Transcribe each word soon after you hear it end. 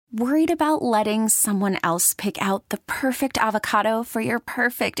Worried about letting someone else pick out the perfect avocado for your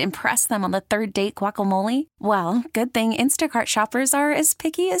perfect impress them on the third date guacamole? Well, good thing Instacart shoppers are as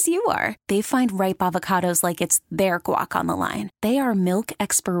picky as you are. They find ripe avocados like it's their guac on the line. They are milk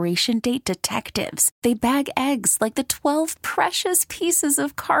expiration date detectives. They bag eggs like the 12 precious pieces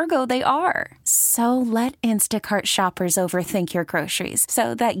of cargo they are. So let Instacart shoppers overthink your groceries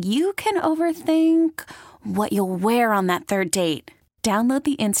so that you can overthink what you'll wear on that third date. Download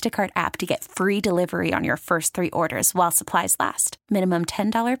the Instacart app to get free delivery on your first 3 orders while supplies last. Minimum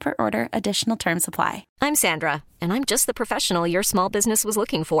 $10 per order. Additional terms apply. I'm Sandra, and I'm just the professional your small business was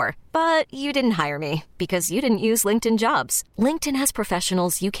looking for. But you didn't hire me because you didn't use LinkedIn Jobs. LinkedIn has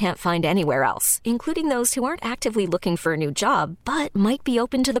professionals you can't find anywhere else, including those who aren't actively looking for a new job, but might be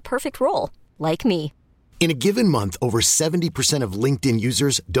open to the perfect role, like me. In a given month, over 70% of LinkedIn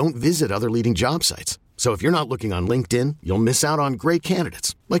users don't visit other leading job sites. So if you're not looking on LinkedIn, you'll miss out on great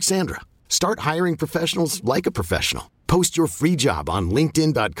candidates like Sandra. Start hiring professionals like a professional. Post your free job on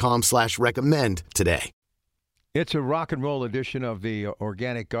linkedin.com/recommend today. It's a rock and roll edition of the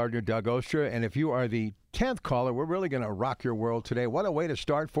Organic Gardener, Doug Oster. And if you are the 10th caller, we're really going to rock your world today. What a way to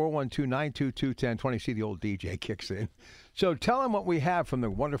start. 412-922-1020. See, the old DJ kicks in. So tell them what we have from the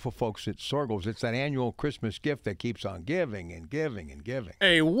wonderful folks at Soergel's. It's that annual Christmas gift that keeps on giving and giving and giving.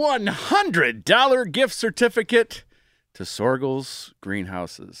 A $100 gift certificate to Soergel's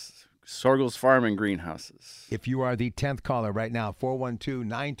Greenhouses. Soergel's Farm and Greenhouses. If you are the 10th caller right now,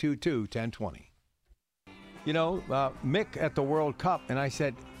 412-922-1020. You know, Mick at the World Cup, and I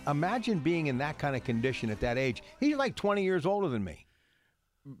said, imagine being in that kind of condition at that age. He's like 20 years older than me.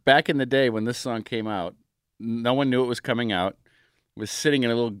 Back in the day when this song came out, no one knew it was coming out. Was sitting in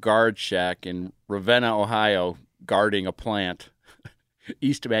a little guard shack in Ravenna, Ohio, guarding a plant,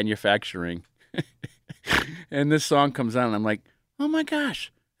 East Manufacturing. And this song comes on, and I'm like, oh my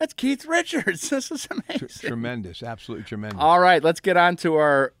gosh, that's Keith Richards. This is amazing. Tremendous, absolutely tremendous. All right, let's get on to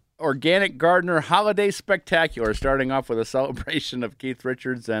our Organic Gardener Holiday Spectacular, starting off with a celebration of Keith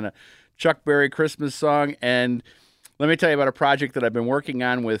Richards and a Chuck Berry Christmas song. And let me tell you about a project that I've been working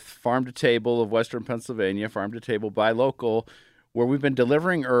on with Farm to Table of Western Pennsylvania, Farm to Table Buy Local, where we've been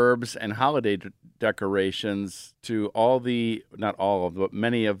delivering herbs and holiday decorations to all the, not all of, but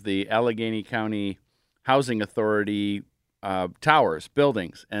many of the Allegheny County Housing Authority towers,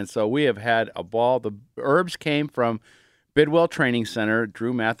 buildings. And so we have had a ball. The herbs came from Bidwell Training Center,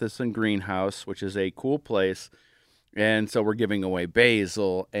 Drew Matheson Greenhouse, which is a cool place. And so we're giving away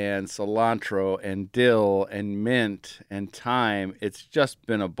basil and cilantro and dill and mint and thyme. It's just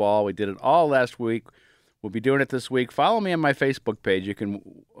been a ball. We did it all last week. We'll be doing it this week. Follow me on my Facebook page. You can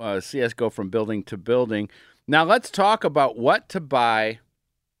see us go from building to building. Now let's talk about what to buy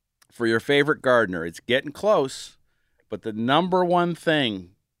for your favorite gardener. It's getting close, but the number one thing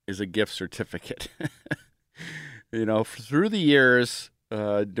is a gift certificate. You know, through the years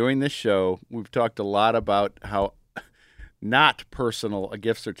doing this show, we've talked a lot about how not personal a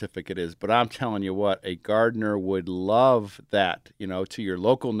gift certificate is, but I'm telling you what, a gardener would love that, you know, to your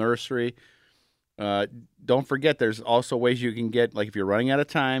local nursery. Don't forget, there's also ways you can get, like if you're running out of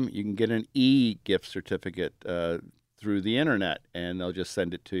time, you can get an e-gift certificate through the internet, and they'll just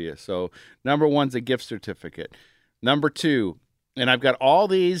send it to you. So number one's a gift certificate. Number two, and I've got all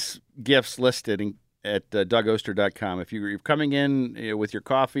these gifts listed at DougOster.com. If you're coming in with your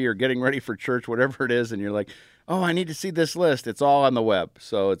coffee or getting ready for church, whatever it is, and you're like, oh, I need to see this list, it's all on the web.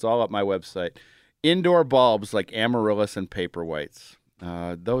 So it's all at my website. Indoor bulbs like amaryllis and paperwhites.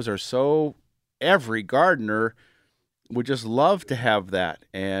 Those are so, every gardener would just love to have that.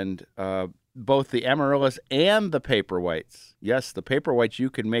 And both the amaryllis and the paperwhites. Yes, the paperwhites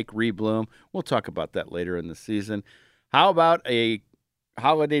you can make rebloom. We'll talk about that later in the season. How about a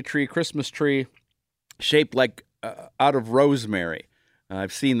holiday tree, Christmas tree, shaped like out of rosemary?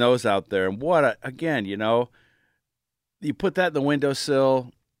 I've seen those out there. And again, you know, you put that in the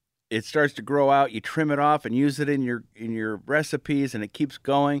windowsill, it starts to grow out, you trim it off and use it in your recipes, and it keeps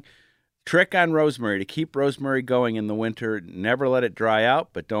going. Trick on rosemary, to keep rosemary going in the winter, never let it dry out,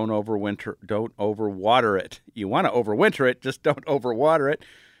 but don't overwater it. You want to overwinter it, just don't overwater it.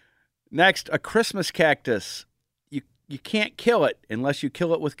 Next, a Christmas cactus. You can't kill it unless you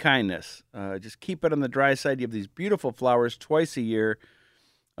kill it with kindness. Just keep it on the dry side. You have these beautiful flowers twice a year.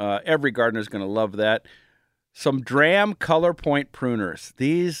 Every gardener is going to love that. Some Dram Color Point pruners.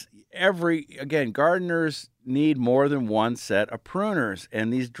 Gardeners need more than one set of pruners.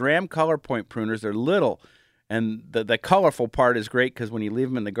 And these Dram Color Point pruners, they're little. And the colorful part is great because when you leave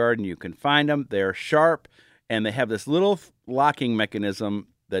them in the garden, you can find them. They're sharp, and they have this little locking mechanism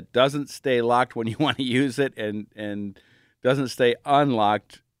that doesn't stay locked when you want to use it and doesn't stay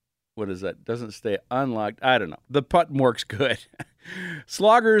unlocked what is that? Doesn't stay unlocked. I don't know. The button works good.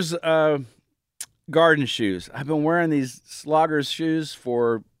 Slogger's garden shoes. I've been wearing these Slogger's shoes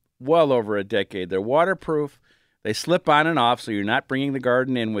for well over a decade. They're waterproof. They slip on and off, so you're not bringing the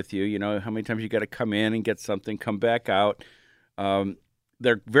garden in with you. You know how many times you got to come in and get something, come back out.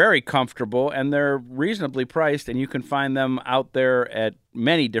 They're very comfortable, and they're reasonably priced, and you can find them out there at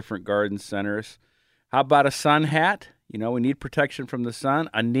many different garden centers. How about a sun hat? You know, we need protection from the sun.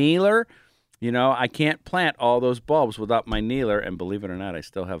 A kneeler. You know, I can't plant all those bulbs without my kneeler, and believe it or not, I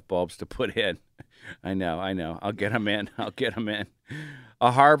still have bulbs to put in. I know. I'll get them in.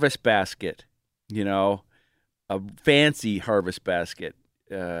 A harvest basket, you know, a fancy harvest basket.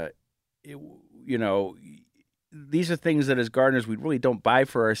 You know, these are things that as gardeners we really don't buy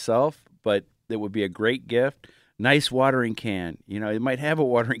for ourselves, but it would be a great gift. Nice watering can. You know, you might have a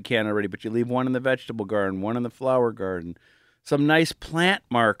watering can already, but you leave one in the vegetable garden, one in the flower garden. Some nice plant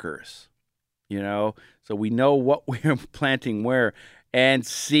markers, you know, so we know what we're planting where. And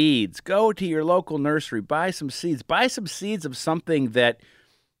seeds. Go to your local nursery. Buy some seeds. Buy some seeds of something that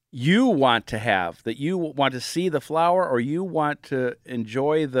you want to have, that you want to see the flower or you want to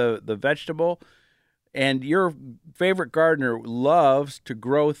enjoy the vegetable. And your favorite gardener loves to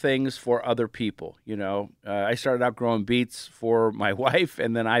grow things for other people. You know, I started out growing beets for my wife,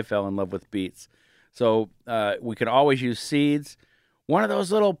 and then I fell in love with beets. So we can always use seeds. One of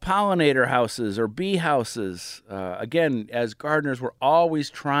those little pollinator houses or bee houses. Again, as gardeners, we're always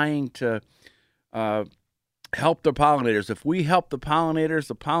trying to help the pollinators. If we help the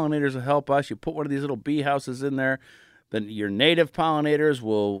pollinators will help us. You put one of these little bee houses in there, then your native pollinators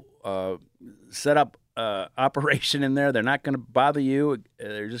will set up operation in there. They're not going to bother you.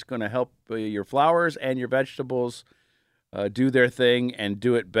 They're just going to help your flowers and your vegetables do their thing and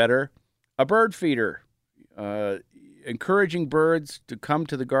do it better. A bird feeder. Encouraging birds to come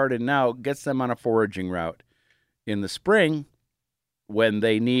to the garden now gets them on a foraging route. In the spring, when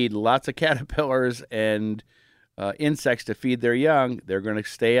they need lots of caterpillars and insects to feed their young, they're going to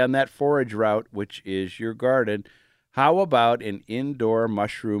stay on that forage route, which is your garden. How about an indoor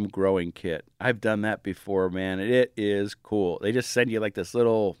mushroom growing kit? I've done that before, man. It is cool. They just send you like this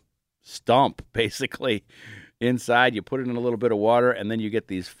little stump, basically, inside. You put it in a little bit of water, and then you get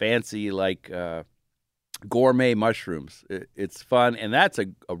these fancy, like, gourmet mushrooms. It's fun, and that's a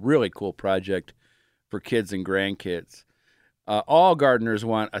really cool project for kids and grandkids. All gardeners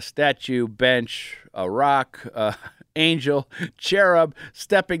want a statue, bench, a rock, angel, cherub,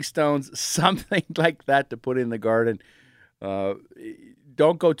 stepping stones, something like that to put in the garden.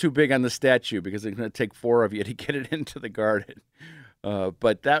 Don't go too big on the statue because it's going to take 4 of you to get it into the garden.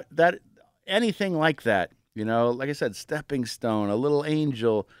 But that anything like that, you know, like I said, stepping stone, a little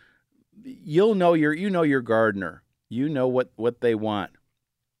angel. You know your gardener. You know what they want.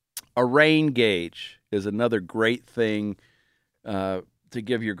 A rain gauge is another great thing to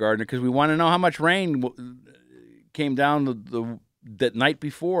give your gardener because we want to know how much rain came down that night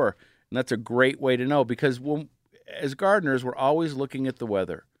before, and that's a great way to know because as gardeners we're always looking at the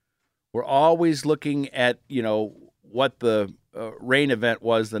weather. We're always looking at what the rain event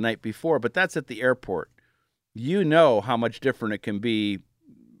was the night before, but that's at the airport. You know how much different it can be.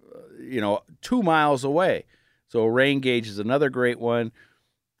 2 miles away. So a rain gauge is another great one.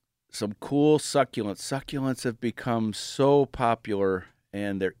 Some cool succulents. Succulents have become so popular,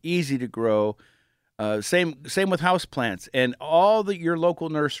 and they're easy to grow. Same with houseplants. And all your local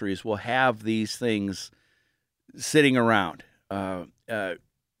nurseries will have these things sitting around.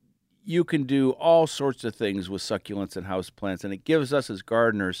 You can do all sorts of things with succulents and houseplants, and it gives us as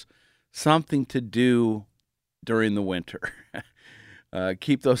gardeners something to do during the winter.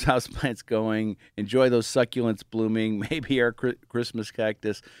 Keep those houseplants going. Enjoy those succulents blooming. Maybe our Christmas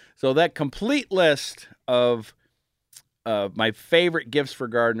cactus. So that complete list of my favorite gifts for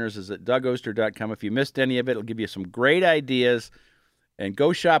gardeners is at DougOster.com. If you missed any of it, it'll give you some great ideas. And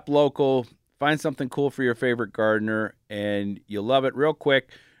go shop local. Find something cool for your favorite gardener, and you'll love it real quick.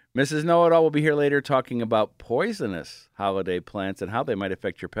 Mrs. Know-It-All will be here later talking about poisonous holiday plants and how they might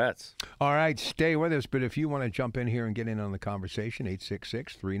affect your pets. All right, stay with us. But if you want to jump in here and get in on the conversation,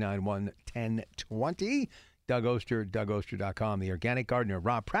 866-391-1020. Doug Oster, DougOster.com. The Organic Gardener,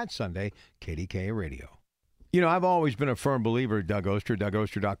 Rob Pratt Sunday, KDKA Radio. You know, I've always been a firm believer of Doug Oster,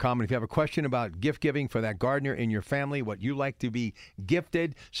 DougOster.com. And if you have a question about gift giving for that gardener in your family, what you like to be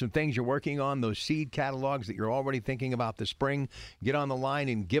gifted, some things you're working on, those seed catalogs that you're already thinking about this spring, get on the line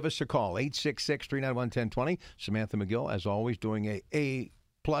and give us a call, 866-391-1020. Samantha McGill, as always, doing a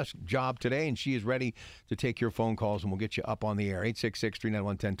plus job today, and she is ready to take your phone calls, and we'll get you up on the air,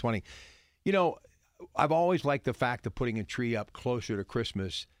 866-391-1020. You know, I've always liked the fact of putting a tree up closer to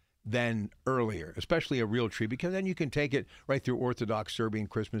Christmas than earlier, especially a real tree, because then you can take it right through Orthodox Serbian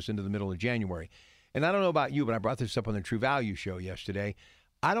Christmas into the middle of January. And I don't know about you, but I brought this up on the True Value show yesterday.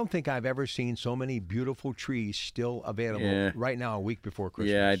 I don't think I've ever seen so many beautiful trees still available right now a week before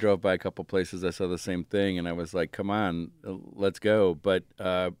Christmas. Yeah, I drove by a couple places. I saw the same thing, and I was like, come on, let's go. But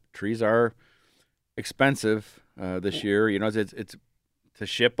trees are expensive this year. You know, it's to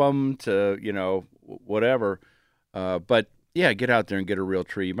ship them, to, you know, whatever. But, yeah, get out there and get a real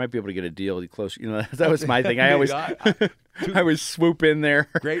tree. You might be able to get a deal close. You know, that was my thing. I always I would swoop in there.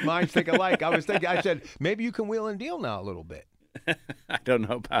 Great minds think alike. I said, maybe you can wheel and deal now a little bit. I don't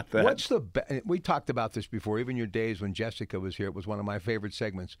know about that. What's we talked about this before, even your days when Jessica was here. It was one of my favorite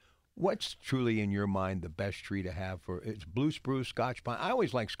segments. What's truly, in your mind, the best tree to have for it's blue spruce, Scotch pine? I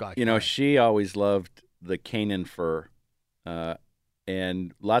always like Scotch pine. You know, she always loved the Canaan fir.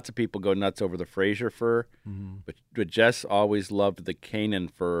 And lots of people go nuts over the Fraser fir, but Jess always loved the Canaan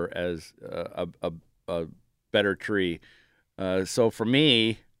fir as a better tree. So for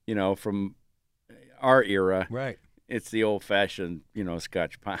me, you know, from our era, right, it's the old-fashioned, you know,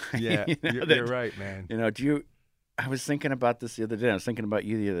 Scotch pine. Yeah, you're right, man. You know, I was thinking about this the other day. I was thinking about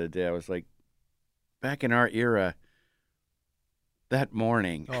you the other day. I was like, back in our era, that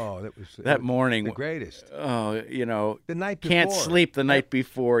morning. Oh, that morning. The greatest. Oh, you know. The night before. Can't sleep the night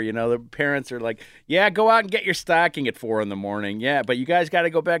before. You know, the parents are like, yeah, go out and get your stocking at 4 a.m. Yeah, but you guys got to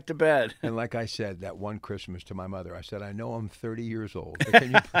go back to bed. And like I said, that one Christmas to my mother, I said, I know I'm 30 years old.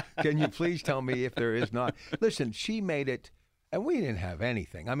 But can you please tell me if there is not? Listen, she made it, and we didn't have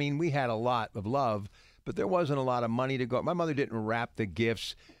anything. I mean, we had a lot of love, but there wasn't a lot of money to go. My mother didn't wrap the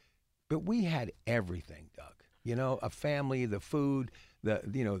gifts, but we had everything, Doug. You know, a family, the food,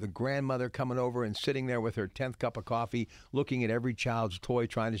 the grandmother coming over and sitting there with her 10th cup of coffee, looking at every child's toy,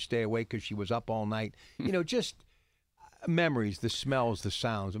 trying to stay awake because she was up all night. You know, just memories, the smells, the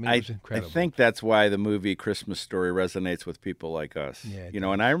sounds. I mean, it was incredible. I think that's why the movie Christmas Story resonates with people like us. Yeah, you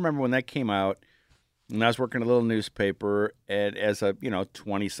know, and I remember when that came out, and I was working a little newspaper and as a,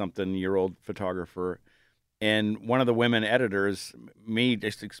 20-something-year-old photographer, and one of the women editors, me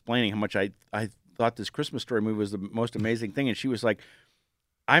just explaining how much I thought this Christmas Story movie was the most amazing thing, and she was like,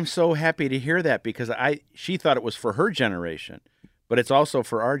 I'm so happy to hear that, because she thought it was for her generation, but it's also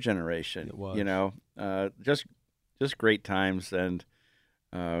for our generation. It was. You know, just great times, and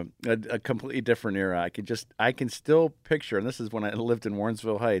a completely different era. I can still picture, and this is when I lived in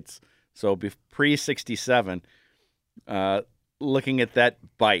Warrensville Heights, so pre-67, looking at that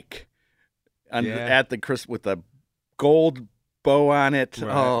bike at the Christmas with the gold bow on it.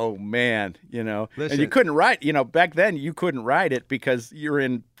 Right. Oh man, you know. Listen, and you couldn't ride, back then you couldn't ride it because you're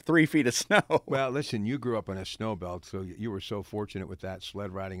in 3 feet of snow. Well, listen, you grew up in a snow belt, so you were so fortunate with that,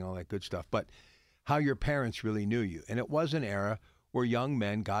 sled riding and all that good stuff. But how your parents really knew you. And it was an era where young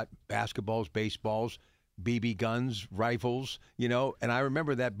men got basketballs, baseballs, BB guns, rifles, and I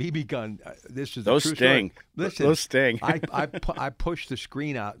remember that BB gun. This is those true sting. Story. Listen, those sting. I pushed the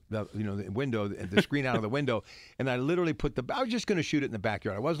screen out, the window, the screen out of the window, and I literally I was just going to shoot it in the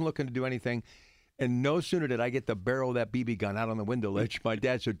backyard. I wasn't looking to do anything. And no sooner did I get the barrel of that BB gun out on the window ledge, my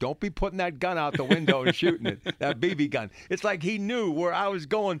dad said, "Don't be putting that gun out the window and shooting it, that BB gun." It's like he knew where I was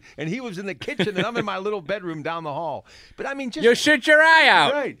going, and he was in the kitchen, and I'm in my little bedroom down the hall. But I mean, just you shoot your eye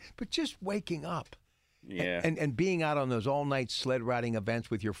out, right? But just waking up. Yeah, and being out on those all-night sled riding events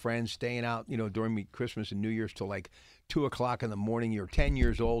with your friends, staying out, during Christmas and New Year's till like 2 o'clock in the morning. You're 10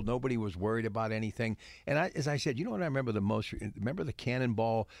 years old. Nobody was worried about anything. And as I said, you know what I remember the most? Remember the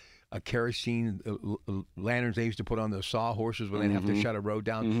Cannonball kerosene lanterns they used to put on those sawhorses when they'd have to shut a road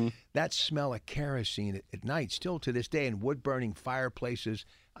down? Mm-hmm. That smell of kerosene at night, still to this day, and wood-burning fireplaces,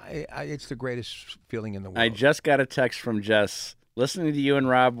 it's the greatest feeling in the world. I just got a text from Jess. Listening to you and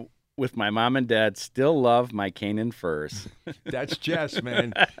Rob with my mom and dad, still love my Canaan firs. That's Jess,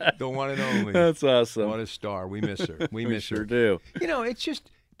 man. The one and only. That's awesome. What a star. We miss her. We miss sure her. do. It's just,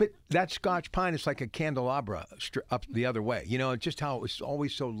 but that Scotch pine is like a candelabra up the other way. Just how it was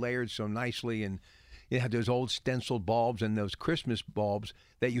always so layered so nicely, and it had those old stenciled bulbs and those Christmas bulbs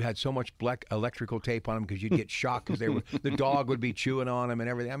that you had so much black electrical tape on them because you'd get shocked because the dog would be chewing on them and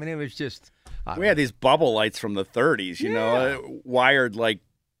everything. I mean, it was just. We had these bubble lights from the 30s, wired like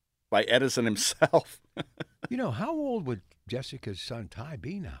by Edison himself. How old would Jessica's son Ty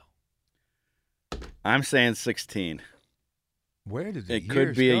be now? I'm saying 16. Where did the it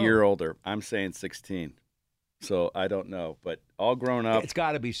could be go? A year older. I'm saying 16. So I don't know, but all grown up. It's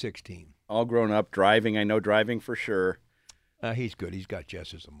got to be 16. All grown up, driving. I know driving for sure. He's good. He's got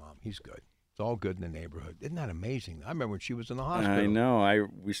Jess as a mom. He's good. It's all good in the neighborhood. Isn't that amazing? I remember when she was in the hospital. I know.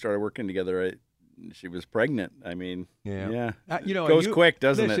 We started working together. she was pregnant. I mean, yeah. Goes quick,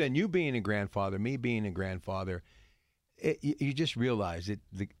 doesn't it? Listen, you being a grandfather, me being a grandfather, you just realize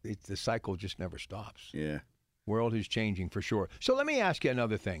the cycle just never stops. Yeah. World is changing for sure. So let me ask you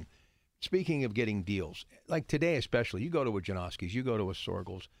another thing. Speaking of getting deals, like today especially, you go to a Janoski's, you go to a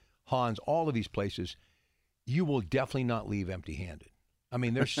Sorgel's, Hans, all of these places, you will definitely not leave empty-handed. I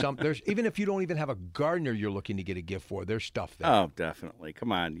mean, there's even if you don't even have a gardener you're looking to get a gift for, there's stuff there. Oh, definitely.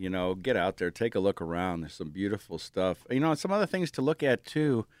 Come on, get out there, take a look around. There's some beautiful stuff. Some other things to look at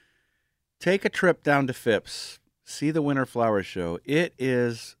too. Take a trip down to Phipps. See the Winter Flower Show. It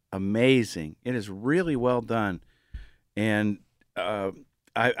is amazing. It is really well done, and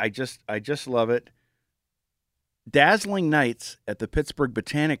I just love it. Dazzling Nights at the Pittsburgh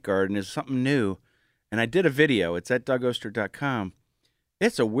Botanic Garden is something new, and I did a video. It's at DougOster.com.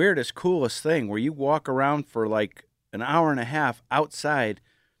 It's the weirdest, coolest thing where you walk around for like an hour and a half outside,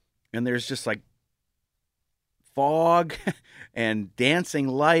 and there's just like fog and dancing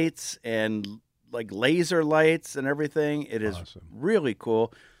lights and like laser lights and everything. It is awesome. Really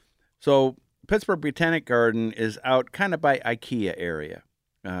cool. So Pittsburgh Botanic Garden is out kind of by IKEA area.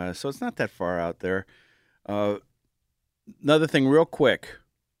 So it's not that far out there. Another thing real quick,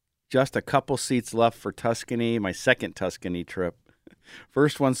 just a couple seats left for Tuscany, my second Tuscany trip.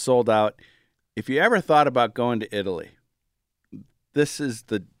 First one sold out. If you ever thought about going to Italy, this is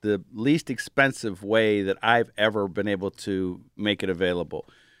the least expensive way that I've ever been able to make it available.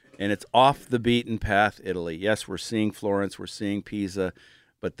 And it's off the beaten path Italy. Yes, we're seeing Florence, we're seeing Pisa,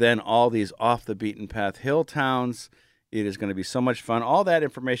 but then all these off the beaten path hill towns. It is going to be so much fun. All that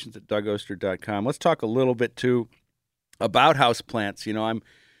information is at DougOster.com. Let's talk a little bit, too, about houseplants. I'm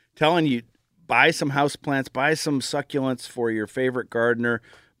telling you, buy some houseplants, buy some succulents for your favorite gardener.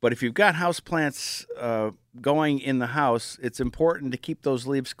 But if you've got houseplants going in the house, it's important to keep those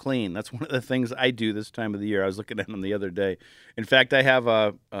leaves clean. That's one of the things I do this time of the year. I was looking at them the other day. In fact, I have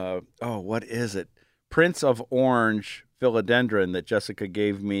what is it? Prince of Orange philodendron that Jessica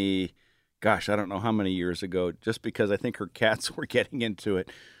gave me, gosh, I don't know how many years ago, just because I think her cats were getting into it.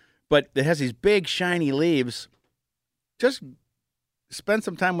 But it has these big, shiny leaves. Just spend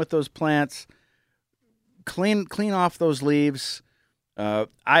some time with those plants. Clean off those leaves. I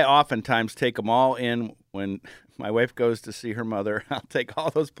oftentimes take them all in when my wife goes to see her mother. I'll take all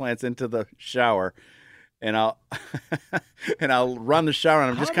those plants into the shower, and I'll run the shower.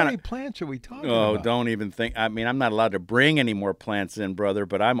 And I'm just kind of. How many plants are we talking about? Oh, don't even think. I mean, I'm not allowed to bring any more plants in, brother.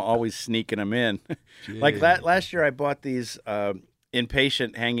 But I'm always sneaking them in. Like that last year, I bought these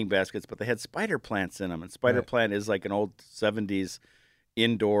impatient hanging baskets, but they had spider plants in them, and spider plant is like an old '70s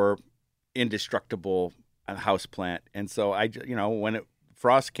indoor indestructible house plant. And so when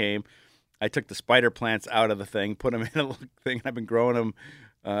frost came, I took the spider plants out of the thing, put them in a little thing. I've been growing them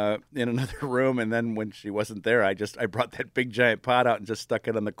in another room. And then when she wasn't there, I brought that big giant pot out and just stuck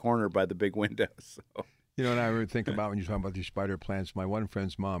it on the corner by the big window. So. And I would think about when you're talking about these spider plants, my one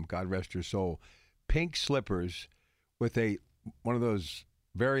friend's mom, God rest her soul, pink slippers with one of those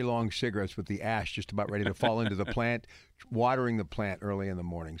very long cigarettes with the ash just about ready to fall into the plant, watering the plant early in the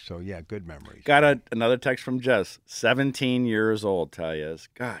morning. So, yeah, good memories. Got another text from Jess, 17 years old, Talyez.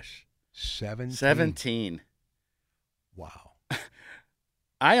 Gosh. 17. Wow.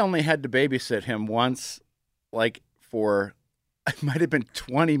 I only had to babysit him once, like for, it might have been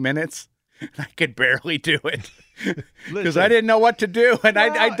 20 minutes. I could barely do it because I didn't know what to do. And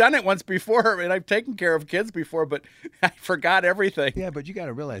I'd done it once before, and I've taken care of kids before, but I forgot everything. Yeah, but you got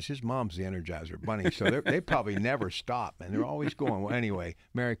to realize his mom's the Energizer Bunny, so they probably never stop, and they're always going. Well, anyway,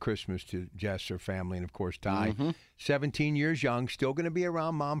 Merry Christmas to Jess, her family, and, of course, Ty. 17 years young, still going to be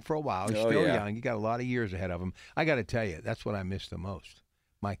around Mom for a while. He's still young. You got a lot of years ahead of him. I got to tell you, that's what I miss the most,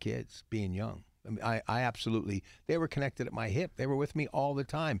 my kids being young. I mean, I absolutely, they were connected at my hip. They were with me all the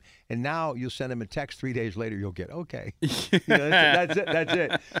time. And now you'll send them a text 3 days later, you'll get, okay. That's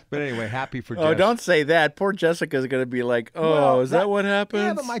it. But anyway, happy for Jess. Oh, don't say that. Poor Jessica's going to be like, is that what happens?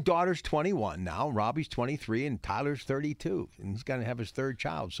 Yeah, but my daughter's 21 now. Robbie's 23 and Tyler's 32. And he's going to have his third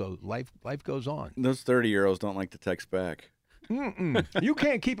child. So life goes on. Those 30-year-olds don't like to text back. You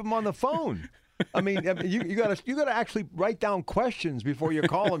can't keep them on the phone. I mean, you gotta actually write down questions before you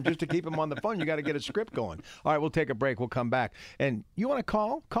call them just to keep them on the phone. You got to get a script going. All right, we'll take a break. We'll come back. And you want to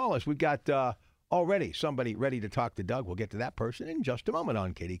call? Call us. We've got already somebody ready to talk to Doug. We'll get to that person in just a moment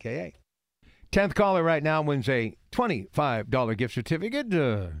on KDKA. 10th caller right now wins a $25 gift certificate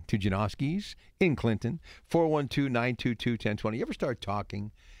to Janoski's in Clinton, 412-922-1020. You ever start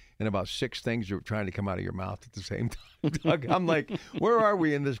talking and about 6 things are trying to come out of your mouth at the same time. Doug, I'm like, where are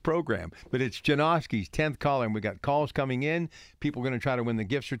we in this program? But it's Janoski's 10th caller, and we got calls coming in. People are going to try to win the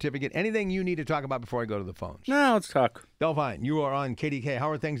gift certificate. Anything you need to talk about before I go to the phones? No, let's talk. Delphine, you are on KDK. How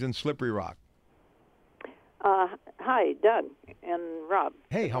are things in Slippery Rock? Hi, Doug and Rob.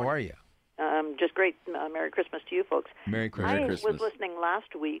 Hey, how are you? Just great. Merry Christmas to you folks. Merry Christmas. Merry I Christmas. was listening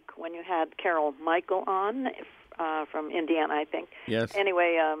last week when you had Carol Michael on from Indiana, I think. Yes.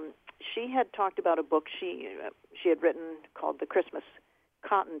 Anyway, she had talked about a book she had written called The Christmas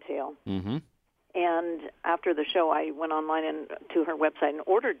Cottontail. Mm-hmm. And after the show, I went online and to her website and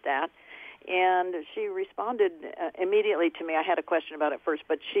ordered that. And she responded immediately to me. I had a question about it first,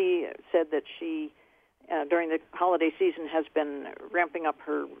 but she said that she, during the holiday season, has been ramping up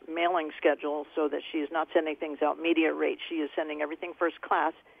her mailing schedule so that she is not sending things out media rate. She is sending everything first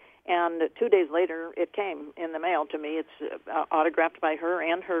class. And 2 days later, it came in the mail to me. It's autographed by her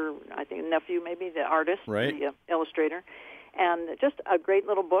and her, I think, nephew, maybe, the artist, right. the illustrator. And just a great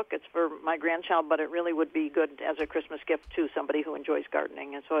little book. It's for my grandchild, but it really would be good as a Christmas gift to somebody who enjoys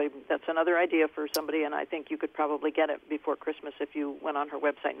gardening. And so that's another idea for somebody, and I think you could probably get it before Christmas if you went on her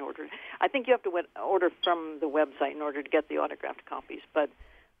website and ordered it. I think you have to order from the website in order to get the autographed copies, but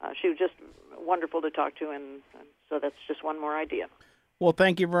she was just wonderful to talk to, and so that's just one more idea. Well,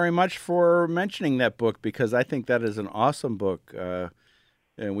 thank you very much for mentioning that book, because I think that is an awesome book.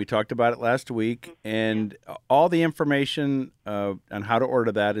 And we talked about it last week, and all the information on how to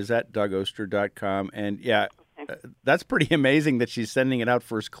order that is at DougOster.com. And yeah, that's pretty amazing that she's sending it out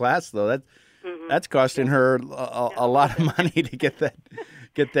first class, though. That's costing her a lot of money to get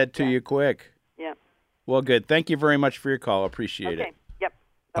that to you quick. Yeah. Well, good. Thank you very much for your call. Appreciate it. Yep.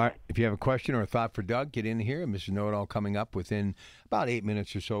 All right. If you have a question or a thought for Doug, get in here. Mrs. Know-It-All coming up within about 8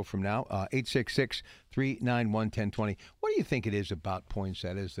 minutes or so from now. 866-391-1020. What do you think it is about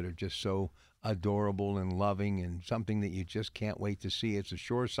poinsettias that are just so adorable and loving and something that you just can't wait to see? It's a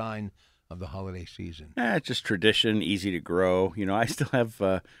sure sign of the holiday season. It's just tradition, easy to grow. You know, I still have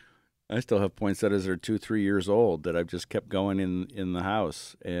poinsettias that are 2-3 years old that I've just kept going in the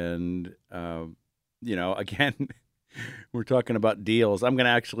house. And you know, again, we're talking about deals. I'm going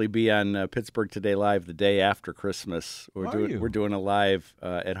to actually be on Pittsburgh Today Live the day after Christmas. We're doing a live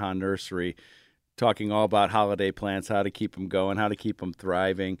at Han Nursery, talking all about holiday plants, how to keep them going, how to keep them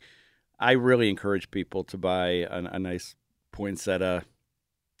thriving. I really encourage people to buy a nice poinsettia.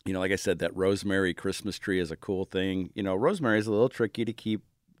 You know, like I said, that rosemary Christmas tree is a cool thing. You know, rosemary is a little tricky to keep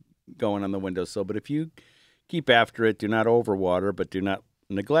going on the windowsill, but if you keep after it, do not overwater, but do not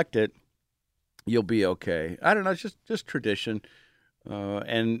neglect it, you'll be okay. I don't know, it's just tradition.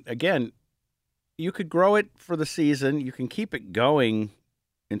 And again, you could grow it for the season. You can keep it going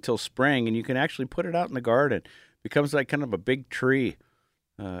until spring, and you can actually put it out in the garden. It becomes like kind of a big tree.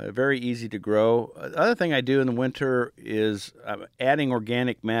 Very easy to grow. The other thing I do in the winter is adding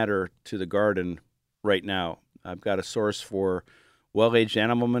organic matter to the garden right now. I've got a source for well-aged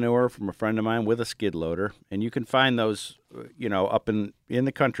animal manure from a friend of mine with a skid loader, and you can find those, you know, up in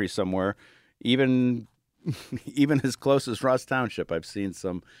the country somewhere. Even as close as Ross Township, I've seen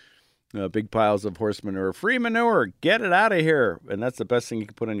some big piles of horse manure. Free manure, get it out of here. And that's the best thing you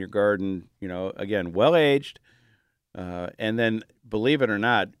can put in your garden. You know, again, well-aged. And then, believe it or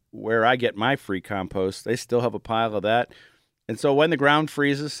not, where I get my free compost, they still have a pile of that. And so when the ground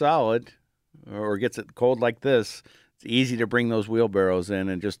freezes solid or gets it cold like this, it's easy to bring those wheelbarrows in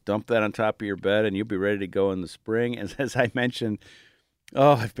and just dump that on top of your bed, and you'll be ready to go in the spring. As I mentioned,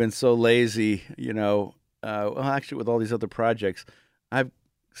 I've been so lazy, you know. Well, actually, with all these other projects, I've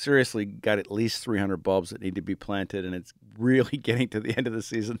seriously got at least 300 bulbs that need to be planted, and it's really getting to the end of the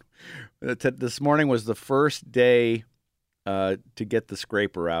season. This morning was the first day to get the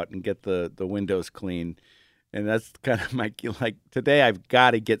scraper out and get the windows clean, and that's kind of my, like, today I've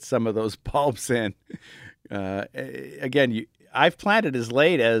got to get some of those bulbs in. Again, I've planted as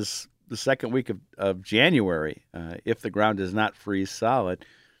late as the second week of January, if the ground does not freeze solid.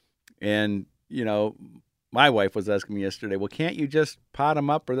 And, you know, my wife was asking me yesterday, well, can't you just pot them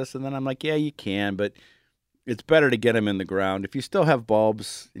up or this? And then I'm like, yeah, you can, but it's better to get them in the ground. If you still have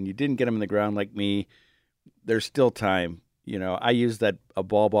bulbs and you didn't get them in the ground like me, there's still time. You know, I use a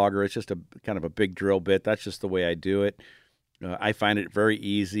bulb auger. It's just a kind of a big drill bit. That's just the way I do it. I find it very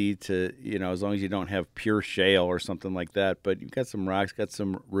easy to, you know, as long as you don't have pure shale or something like that. But you've got some rocks, got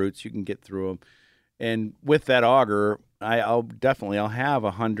some roots, you can get through them. And with that auger, I'll have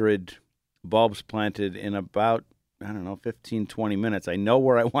 100 bulbs planted in about, 15, 20 minutes. I know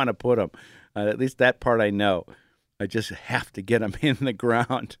where I want to put them. At least that part I know. I just have to get them in the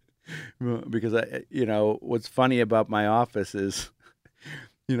ground because, what's funny about my office is,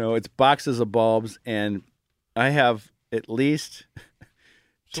 It's boxes of bulbs, and I have at least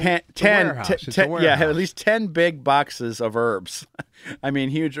 10, at least 10 big boxes of herbs. I mean,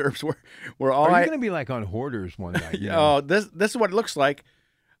 huge herbs. We're all. Are you going to be like on Hoarders one night? Oh, this is what it looks like.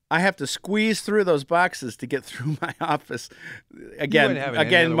 I have to squeeze through those boxes to get through my office. Again,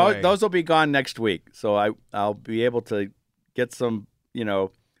 those will be gone next week, so I'll be able to get some,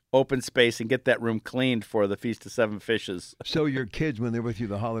 open space and get that room cleaned for the Feast of Seven Fishes. So your kids, when they're with you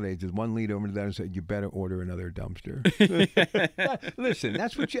the holidays, does one lead over to that and say, "You better order another dumpster"? Listen,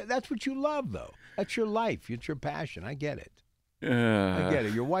 that's what you love, though. That's your life. It's your passion. I get it. I get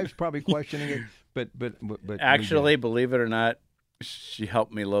it. Your wife's probably questioning it, but actually, believe it or not, she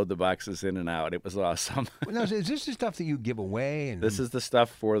helped me load the boxes in and out. It was awesome. Now, is this the stuff that you give away? This is the stuff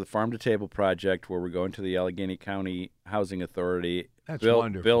for the Farm to Table project, where we're going to the Allegheny County Housing Authority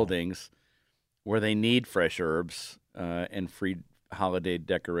buildings where they need fresh herbs and free holiday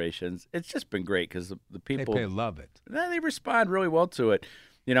decorations. It's just been great because the people they love it. They respond really well to it.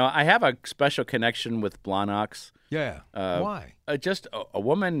 I have a special connection with Blawnox. Yeah. Why? Just a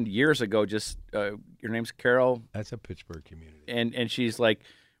woman years ago, your name's Carol. That's a Pittsburgh community. And she's like,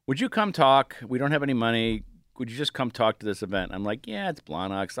 "Would you come talk? We don't have any money. Would you just come talk to this event?" I'm like, "Yeah, it's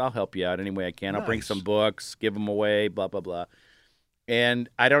Blawnox. I'll help you out any way I can. Nice. I'll bring some books, give them away, blah, blah, blah." And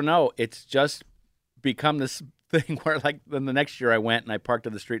I don't know. It's just become this thing where, like, then the next year I went and I parked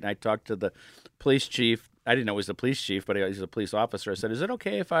on the street and I talked to the police chief. I didn't know he was the police chief, but he was a police officer. I said, "Is it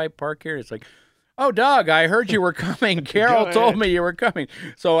okay if I park here?" It's like, "Oh, Doug, I heard you were coming. Carol told me you were coming."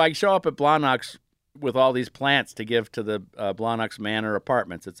 So I show up at Blawnox with all these plants to give to the Blawnox Manor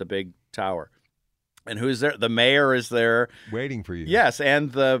Apartments. It's a big tower. And who's there? The mayor is there. Waiting for you. Yes,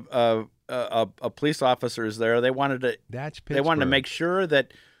 and a police officer is there. They wanted to make sure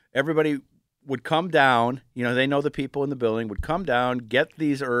that everybody would come down. They know the people in the building would come down, get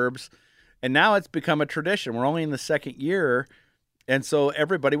these herbs. And now it's become a tradition. We're only in the second year. And so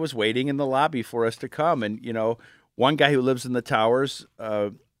everybody was waiting in the lobby for us to come. And, one guy who lives in the towers,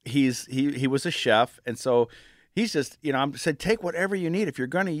 he was a chef. And so he's just, I said, take whatever you need. If you're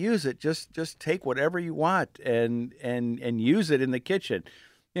going to use it, just take whatever you want and use it in the kitchen.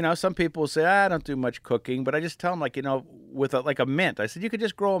 Some people say, I don't do much cooking. But I just tell them, with a mint. I said, you could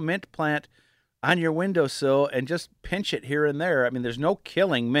just grow a mint plant on your windowsill and just pinch it here and there. I mean, there's no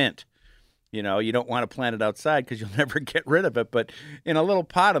killing mint. You don't want to plant it outside because you'll never get rid of it. But in a little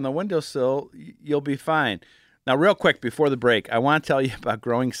pot on the windowsill, you'll be fine. Now, real quick, before the break, I want to tell you about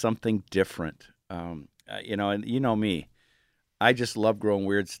growing something different. And you know me. I just love growing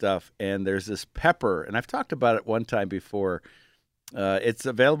weird stuff. And there's this pepper, and I've talked about it one time before. It's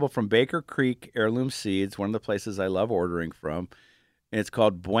available from Baker Creek Heirloom Seeds, one of the places I love ordering from. And it's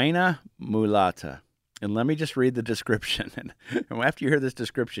called Buena Mulata. And let me just read the description. And after you hear this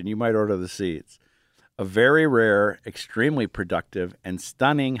description, you might order the seeds. A very rare, extremely productive, and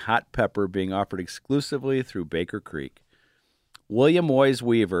stunning hot pepper being offered exclusively through Baker Creek. William Moyes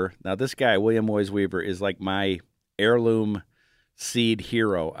Weaver. Now, this guy, William Moyes Weaver, is like my heirloom seed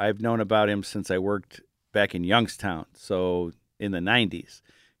hero. I've known about him since I worked back in Youngstown, so in the 90s.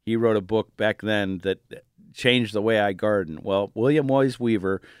 He wrote a book back then that changed the way I garden. Well, William Moyes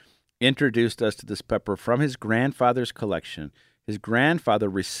Weaver introduced us to this pepper from his grandfather's collection. His grandfather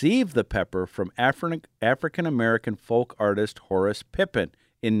received the pepper from African-American folk artist Horace Pippin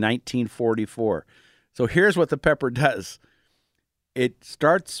in 1944. So here's what the pepper does. It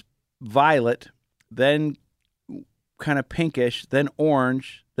starts violet, then kind of pinkish, then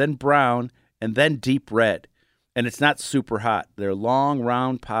orange, then brown, and then deep red. And it's not super hot. They're long,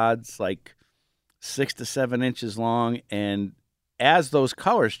 round pods, like 6 to 7 inches long, and as those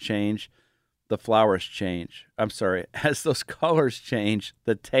colors change, the flowers change. As those colors change,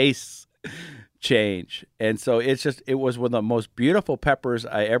 the tastes change. And so it was one of the most beautiful peppers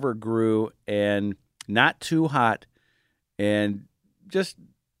I ever grew, and not too hot, and just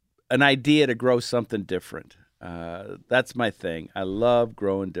an idea to grow something different. That's my thing. I love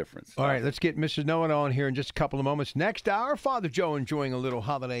growing different stuff. All right, let's get Mrs. Know-It-All in here in just a couple of moments. Next hour, Father Joe enjoying a little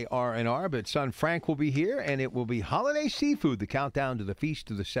holiday R&R, but son Frank will be here, and it will be Holiday Seafood, the countdown to the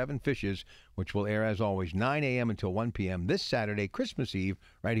Feast of the Seven Fishes, which will air, as always, 9 a.m. until 1 p.m. this Saturday, Christmas Eve,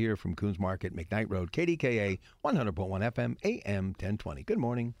 right here from Coons Market, McKnight Road, KDKA, 100.1 FM, AM 1020. Good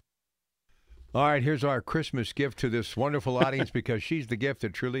morning. All right, here's our Christmas gift to this wonderful audience because she's the gift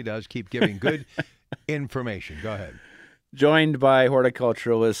that truly does keep giving good information. Go ahead. Joined by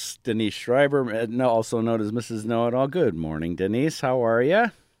horticulturalist Denise Schreiber, also known as Mrs. Know-It-All. Good morning, Denise. How are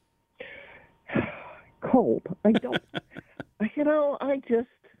you? Cold. I don't, I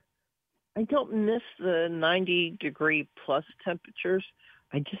don't miss the 90-degree plus temperatures.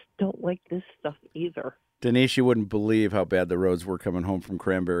 I just don't like this stuff either. Denise, you wouldn't believe how bad the roads were coming home from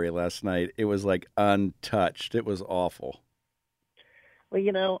Cranberry last night. It was like untouched. It was awful.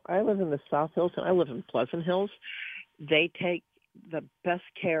 Well, I live in the South Hills and I live in Pleasant Hills. They take the best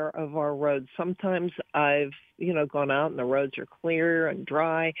care of our roads. Sometimes I've, gone out and the roads are clear and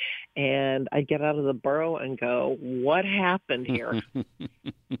dry, and I get out of the borough and go, what happened here?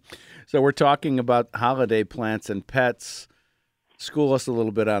 So we're talking about holiday plants and pets. School us a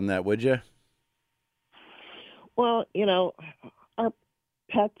little bit on that, would you? Well, our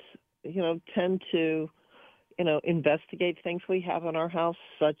pets, tend to, investigate things we have in our house,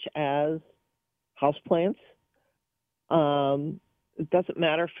 such as houseplants. It doesn't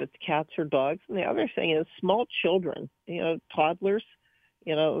matter if it's cats or dogs. And the other thing is small children, toddlers,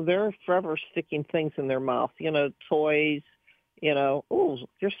 they're forever sticking things in their mouth, toys, oh,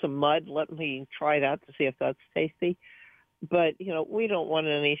 here's some mud. Let me try that to see if that's tasty. But, we don't want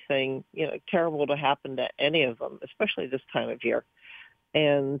anything, terrible to happen to any of them, especially this time of year.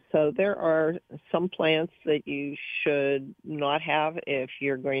 And so there are some plants that you should not have if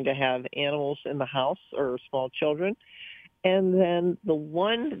you're going to have animals in the house or small children. And then the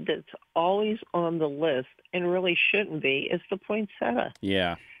one that's always on the list and really shouldn't be is the poinsettia.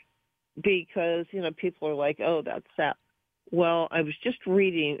 Yeah. Because, people are like, oh, that's sap. Well, I was just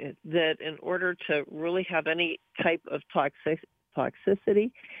reading that in order to really have any type of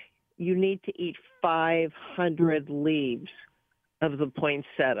toxicity, you need to eat 500 leaves of the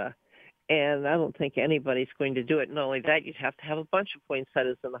poinsettia. And I don't think anybody's going to do it. Not only that, you'd have to have a bunch of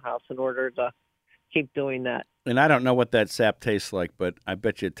poinsettias in the house in order to keep doing that. And I don't know what that sap tastes like, but I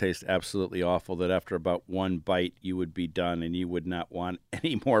bet you it tastes absolutely awful, that after about one bite, you would be done and you would not want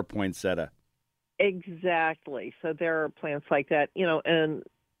any more poinsettia. Exactly. So there are plants like that, and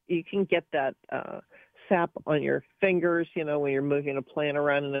you can get that sap on your fingers, when you're moving a plant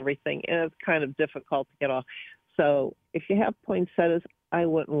around and everything, and it's kind of difficult to get off. So if you have poinsettias, I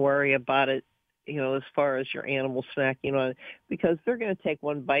wouldn't worry about it, as far as your animal snacking on it, because they're going to take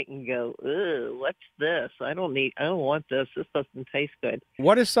one bite and go, "Ugh, what's this? I don't want this. This doesn't taste good."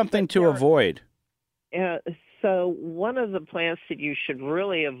 What is something to avoid? So one of the plants that you should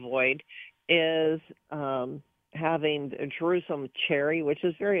really avoid is having a Jerusalem cherry, which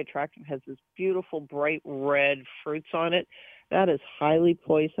is very attractive, has this beautiful bright red fruits on it. That is highly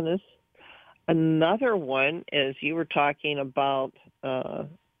poisonous. Another one is, you were talking about the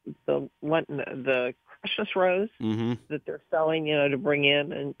Christmas rose that they're selling, to bring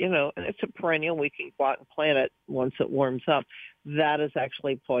in, and and it's a perennial. We can go out and plant it once it warms up. That is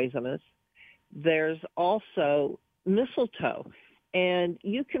actually poisonous. There's also mistletoe. And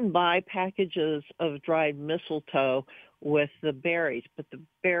you can buy packages of dried mistletoe with the berries, but the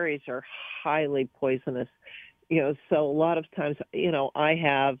berries are highly poisonous. So a lot of times, I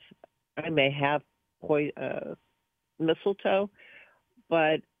may have mistletoe,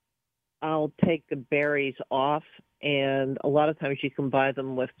 but I'll take the berries off, and a lot of times you can buy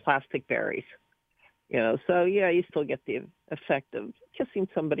them with plastic berries. So yeah, you still get the effect of kissing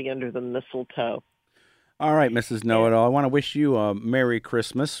somebody under the mistletoe. All right, Mrs. Know-It-All, I want to wish you a Merry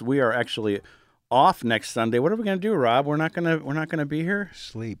Christmas. We are actually off next Sunday. What are we going to do, Rob? We're not going to be here?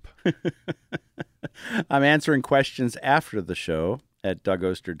 Sleep. I'm answering questions after the show at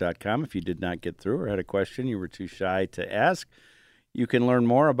DougOster.com. If you did not get through or had a question you were too shy to ask, you can learn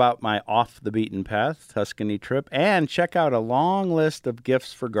more about my Off the Beaten Path Tuscany trip and check out a long list of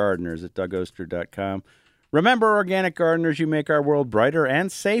gifts for gardeners at DougOster.com. Remember, organic gardeners, you make our world brighter and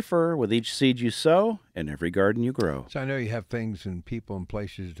safer with each seed you sow and every garden you grow. So I know you have things and people and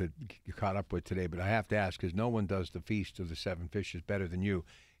places that you're caught up with today, but I have to ask, because no one does the Feast of the Seven Fishes better than you.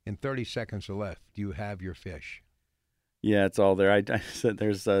 In 30 seconds or less, do you have your fish? Yeah, it's all there. I said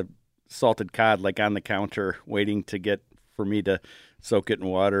there's a salted cod like on the counter waiting to get for me to soak it in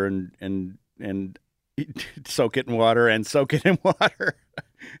water and soak it in water and soak it in water.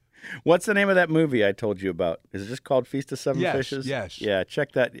 What's the name of that movie I told you about? Is it just called Feast of Seven Fishes? Yes. Yeah,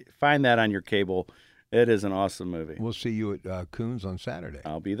 check that. Find that on your cable. It is an awesome movie. We'll see you at Coons on Saturday.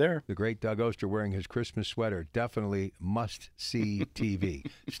 I'll be there. The great Doug Oster wearing his Christmas sweater. Definitely must-see TV.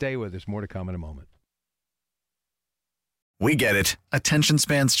 Stay with us. More to come in a moment. We get it. Attention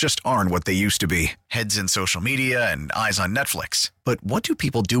spans just aren't what they used to be. Heads in social media and eyes on Netflix. But what do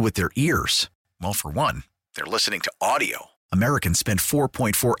people do with their ears? Well, for one, they're listening to audio. Americans spend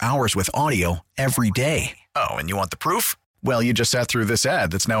 4.4 hours with audio every day. Oh, and you want the proof? Well, you just sat through this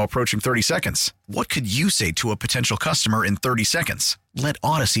ad that's now approaching 30 seconds. What could you say to a potential customer in 30 seconds? Let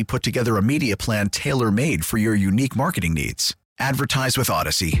Odyssey put together a media plan tailor-made for your unique marketing needs. Advertise with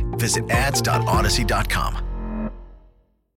Odyssey. Visit ads.odyssey.com.